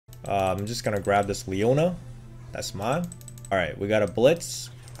I'm just gonna grab this Leona. That's mine. Alright, we got a Blitz.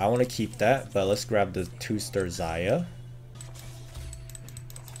 I want to keep that, but let's grab the 2-star Zaya.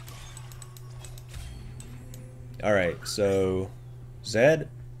 Alright, so Zed,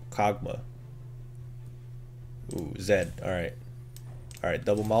 Kog'Maw. Ooh, Zed. Alright. Alright,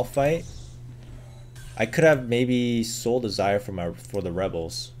 double Malphite. I could have maybe sold a Zaya for the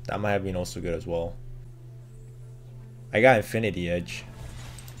Rebels. That might have been also good as well. I got Infinity Edge.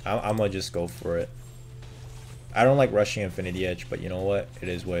 I'm gonna just go for it. I don't like rushing Infinity Edge, but you know what? It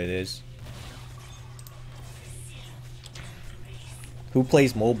is what it is. Who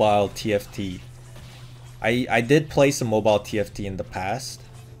plays mobile TFT? I did play some mobile TFT in the past.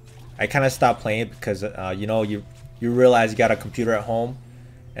 I kind of stopped playing it because you know, you realize you got a computer at home,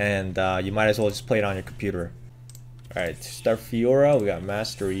 and you might as well just play it on your computer. Alright, to start Fiora, we got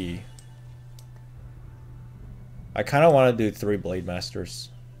Master E. I kind of want to do 3 Blade Masters.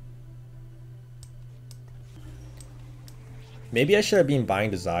 Maybe I should have been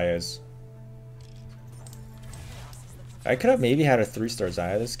buying the Zayas. I could have maybe had a 3-star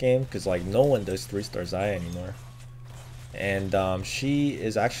Zaya this game, because like no one does 3-star Zaya anymore. And she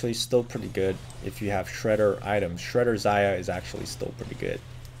is actually still pretty good if you have Shredder items. Shredder Zaya is actually still pretty good.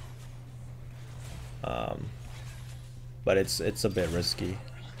 But it's a bit risky.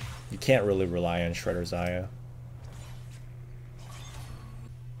 You can't really rely on Shredder Zaya.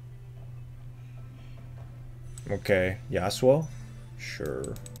 Okay, Yasuo?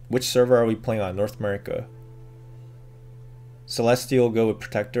 Sure. Which server are we playing on? North America. Celestial go with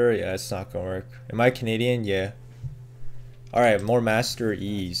Protector? Yeah, it's not gonna work. Am I Canadian? Yeah. Alright, more Master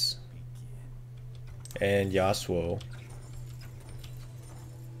E's. And Yasuo.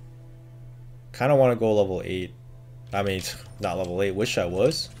 Kinda wanna go level 8. I mean, not level 8. Wish I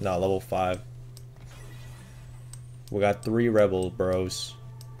was. Not level 5. We got 3 Rebel bros.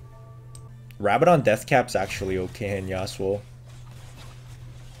 Rabadon Deathcap's actually okay in Yasuo.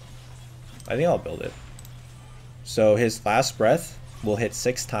 I think I'll build it. So his last breath will hit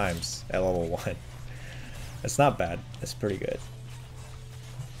 6 times at level 1. That's not bad. That's pretty good.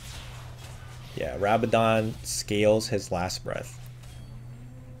 Yeah, Rabadon scales his last breath.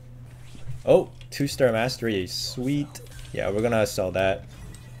 Oh, 2-star mastery. Sweet. Yeah, we're gonna sell that.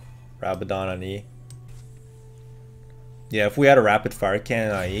 Rabadon on E. Yeah, if we had a rapid fire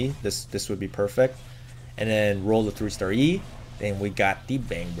cannon on E, this would be perfect. And then roll the 3-star E, then we got the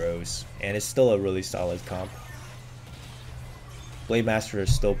Bang Bros. And it's still a really solid comp. Blade Master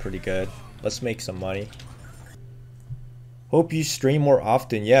is still pretty good. Let's make some money. Hope you stream more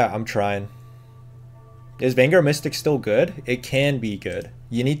often. Yeah, I'm trying. Is Vanguard Mystic still good? It can be good.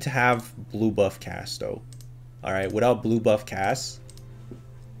 You need to have blue buff cast though. Alright, without blue buff cast,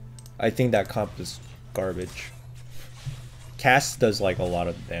 I think that comp is garbage. Cast does like a lot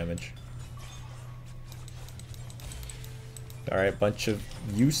of damage. Alright, bunch of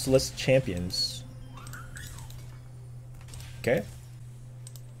useless champions. Okay.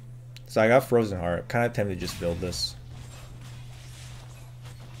 So I got Frozen Heart. Kind of tempted to just build this.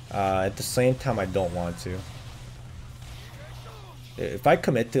 At the same time, I don't want to. If I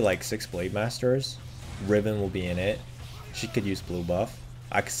commit to like 6 Blade Masters, Riven will be in it. She could use blue buff.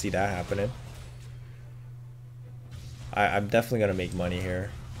 I could see that happening. I'm definitely going to make money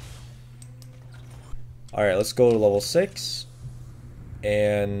here. Alright, let's go to level 6.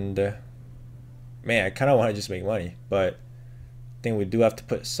 And man, I kind of want to just make money, but I think we do have to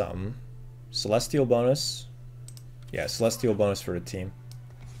put something. Celestial bonus. Yeah, Celestial bonus for the team.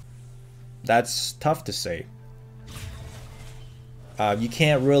 That's tough to say. You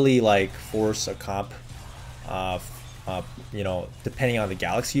can't really like force a comp, you know, depending on the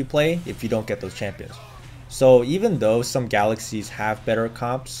galaxy you play, if you don't get those champions. So even though some galaxies have better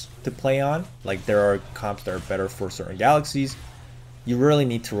comps to play on, like there are comps that are better for certain galaxies, you really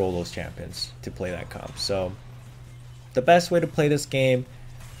need to roll those champions to play that comp. So the best way to play this game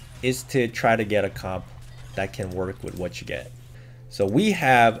is to try to get a comp that can work with what you get. So we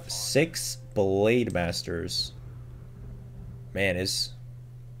have 6 Blade Masters. Man, is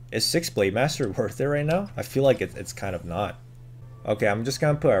 6 Blade Master worth it right now? I feel like it's kind of not. Okay, I'm just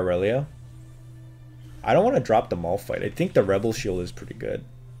gonna put Aurelia. I don't want to drop the Malphite. I think the Rebel Shield is pretty good.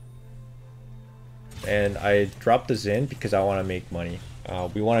 And I dropped the Xin because I want to make money.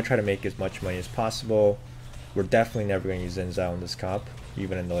 We want to try to make as much money as possible. We're definitely never going to use Xin Zhao in this comp,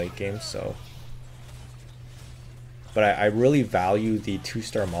 even in the late game, so. But I really value the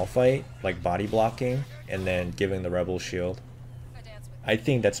 2-star Malphite, like body blocking, and then giving the Rebel Shield. I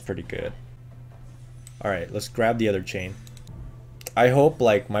think that's pretty good. Alright, let's grab the other chain. I hope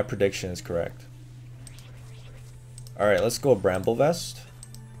like my prediction is correct. Alright, let's go Bramble Vest.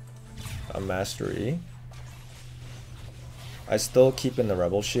 a Mastery. I still keep in the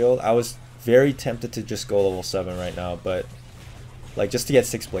Rebel Shield. I was very tempted to just go level 7 right now, but like just to get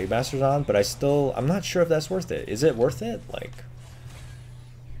 6 Blade Masters on, but I'm not sure if that's worth it. Is it worth it? Like,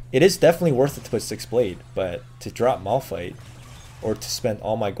 it is definitely worth it to put 6 Blade, but to drop Malphite or to spend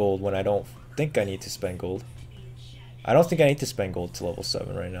all my gold when I don't think I need to spend gold. I don't think I need to spend gold to level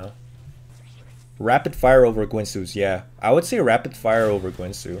 7 right now. Rapid Fire over Guinsoo's, yeah. I would say Rapid Fire over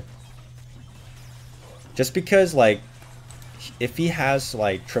Guinsoo. Just because, like, if he has,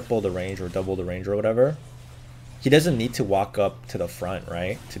 like, triple the range or double the range or whatever, he doesn't need to walk up to the front,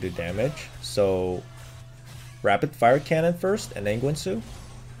 right, to do damage. So, Rapid Fire Cannon first, and then Guinsoo.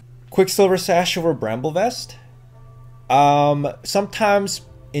 Quicksilver Sash over Bramble Vest. Sometimes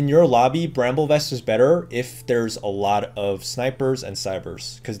in your lobby, Bramble Vest is better if there's a lot of snipers and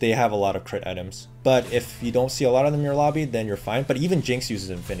cybers, because they have a lot of crit items. But if you don't see a lot of them in your lobby, then you're fine. But even Jinx uses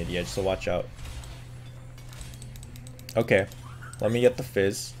Infinity Edge, so watch out. Okay, let me get the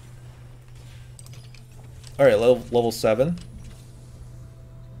Fizz. Alright, level 7.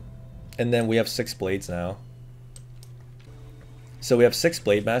 And then we have 6 Blades now. So we have 6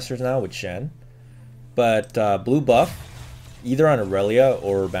 Blade Masters now with Shen. But blue buff, either on Aurelia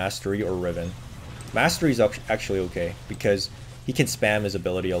or Mastery or Riven. Mastery is actually okay, because he can spam his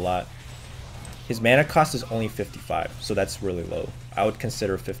ability a lot. His mana cost is only 55, so that's really low. I would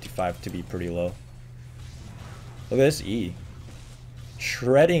consider 55 to be pretty low. Look at this E.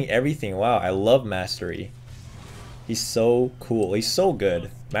 Shredding everything. Wow, I love Mastery. He's so cool. He's so good.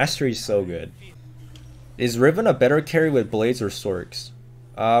 Mastery is so good. Is Riven a better carry with Blades or Sorks?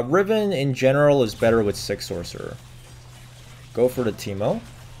 Riven in general is better with 6 Sorcerer. Go for the Teemo.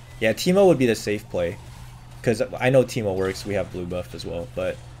 Yeah, Teemo would be the safe play, because I know Teemo works. We have blue buff as well,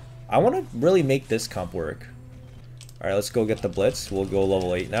 but I want to really make this comp work. Alright, let's go get the Blitz. We'll go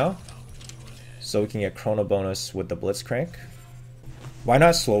level 8 now, so we can get Chrono bonus with the Blitzcrank. Why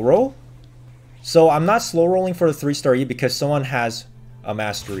not slow roll? So I'm not slow rolling for the 3-star E because someone has a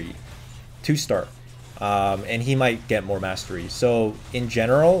Mastery 2-star. And he might get more Mastery. So in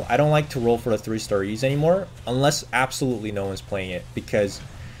general, I don't like to roll for the 3-star E's anymore, unless absolutely no one's playing it, because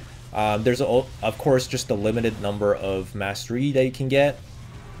there's of course just a limited number of Mastery that you can get.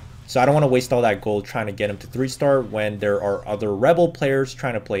 So I don't want to waste all that gold trying to get him to 3-star when there are other Rebel players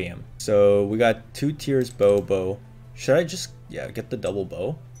trying to play him. So we got 2 tiers bow. Should I just, yeah, get the double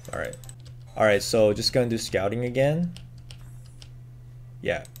bow? Alright, so just gonna do scouting again.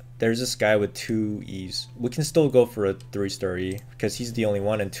 Yeah. There's this guy with 2 E's. We can still go for a 3-star E because he's the only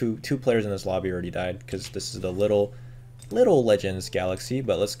one, and two players in this lobby already died because this is the little Legends Galaxy.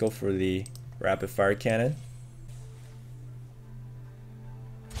 But let's go for the Rapid Fire Cannon.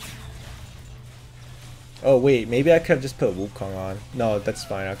 Oh wait, maybe I could have just put Wukong on. No, that's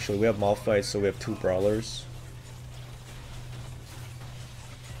fine actually. We have Malphite, so we have 2 Brawlers.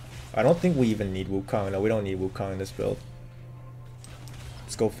 I don't think we even need Wukong. No, we don't need Wukong in this build.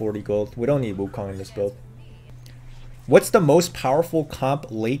 Let's go 40 gold. We don't need Wukong in this build. What's the most powerful comp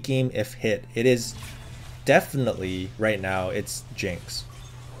late game if hit? It is definitely, right now, it's Jinx.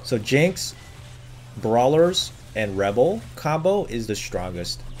 So Jinx, Brawlers, and Rebel combo is the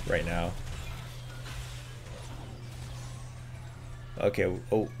strongest right now. Okay,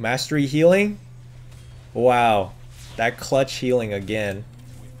 oh, Mastery healing? Wow, that clutch healing again.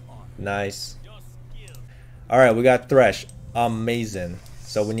 Nice. Alright, we got Thresh. Amazing.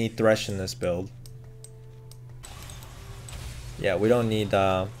 So we need Thresh in this build. Yeah, we don't need...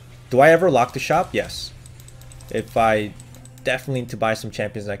 do I ever lock the shop? Yes. If I definitely need to buy some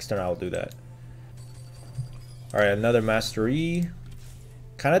champions next turn, I'll do that. Alright, another Mastery.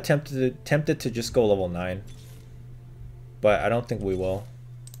 Kind of tempted to just go level 9. But I don't think we will.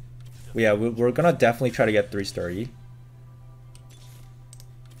 Yeah, we're gonna definitely try to get 3-star E.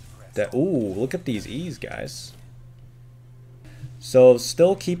 Ooh, look at these E's, guys. So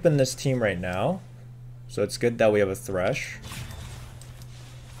still keeping this team right now. So it's good that we have a Thresh.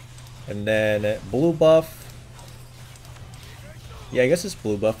 And then blue buff. Yeah, I guess it's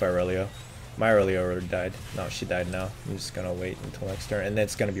blue buff Aurelia. My Aurelia already died. No, she died now. I'm just gonna wait until next turn. And then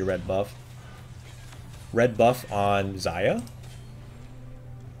it's gonna be red buff. Red buff on Xayah.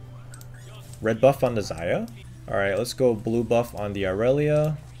 Red buff on the Xayah. Alright, let's go blue buff on the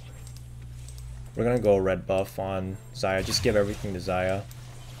Aurelia. We're gonna go red buff on Xayah. Just give everything to Xayah.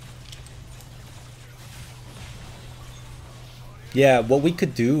 Yeah, what we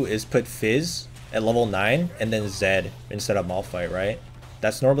could do is put Fizz at level 9 and then Zed instead of Malphite, right?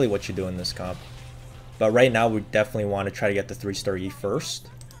 That's normally what you do in this comp. But right now, we definitely want to try to get the 3-star E first.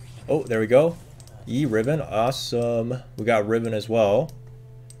 Oh, there we go. E Riven, awesome. We got Riven as well.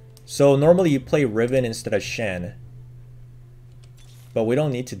 So normally you play Riven instead of Shen. But we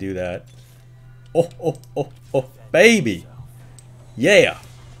don't need to do that. Oh, oh, oh, oh, baby! Yeah!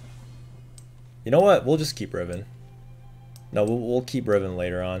 You know what? We'll just keep Riven. No, we'll keep Riven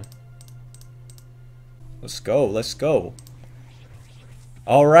later on. Let's go, let's go.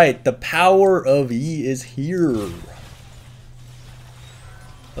 Alright, the power of E is here.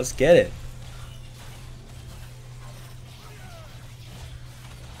 Let's get it.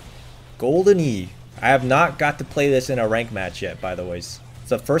 Golden E. I have not got to play this in a rank match yet, by the way. It's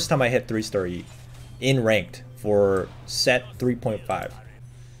the first time I hit 3-star E in ranked for set 3.5.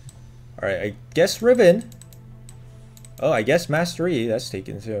 Alright, I guess Riven. Oh, I guess Master E. That's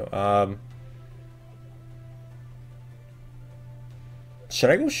taken too.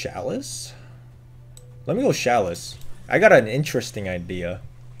 Should I go Chalice? Let me go Chalice. I got an interesting idea.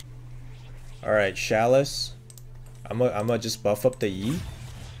 Alright, Chalice. I'm gonna just buff up the E.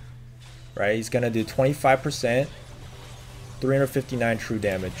 Right, he's gonna do 25%, 359 true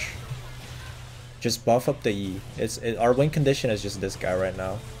damage. Just buff up the E. Our win condition is just this guy right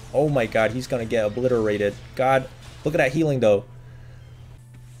now. Oh my god, he's gonna get obliterated. God, look at that healing though.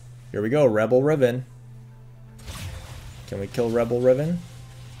 Here we go, Rebel Riven. Can we kill Rebel Riven?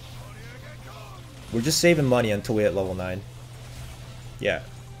 We're just saving money until we hit level 9. Yeah.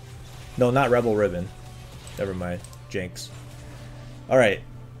 No, not Rebel Riven. Never mind. Jinx. Alright.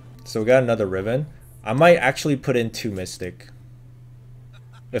 So we got another Riven. I might actually put in 2 Mystic.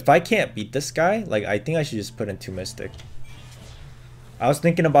 If I can't beat this guy, like, I think I should just put in 2 Mystic. I was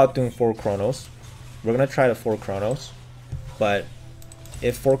thinking about doing 4 Chronos. We're gonna try the 4 Chronos. But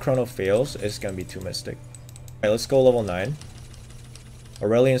if 4 Chrono fails, it's gonna be 2 Mystic. Alright, let's go level 9.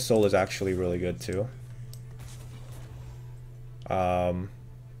 Aurelian Soul is actually really good too. Yeah,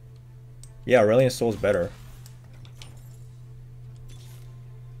 Aurelian Soul is better.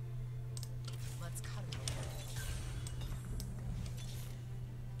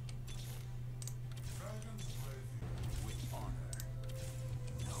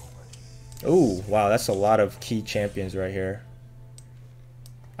 Ooh, wow, that's a lot of key champions right here.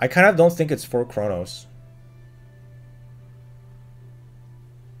 I kind of don't think it's 4 Chronos.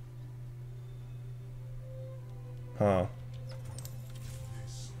 Huh.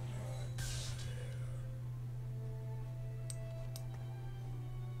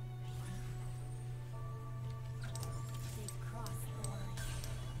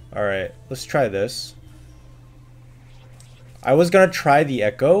 Alright, let's try this. I was gonna try the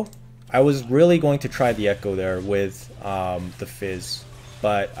Echo. I was really going to try the Echo there with the Fizz,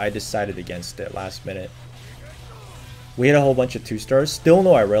 but I decided against it last minute. We hit a whole bunch of 2-stars. Still no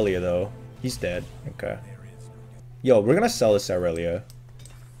Irelia though. He's dead. Okay. Yo, we're gonna sell this Irelia.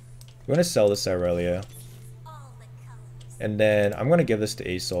 We're gonna sell this Irelia. And then I'm gonna give this to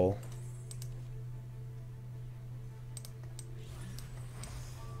Asol.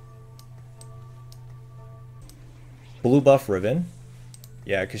 Blue buff Riven.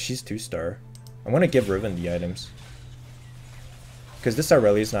 Yeah, because she's 2-star. I'm gonna give Riven the items. Because this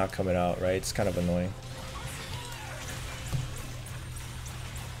Irelia is not coming out, right? It's kind of annoying.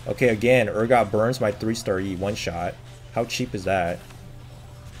 Okay, again, Urgot burns my 3-star E, 1 shot. How cheap is that?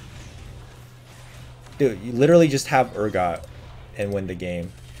 Dude, you literally just have Urgot and win the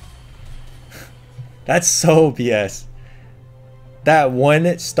game. That's so BS. That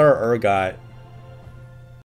 1-star Urgot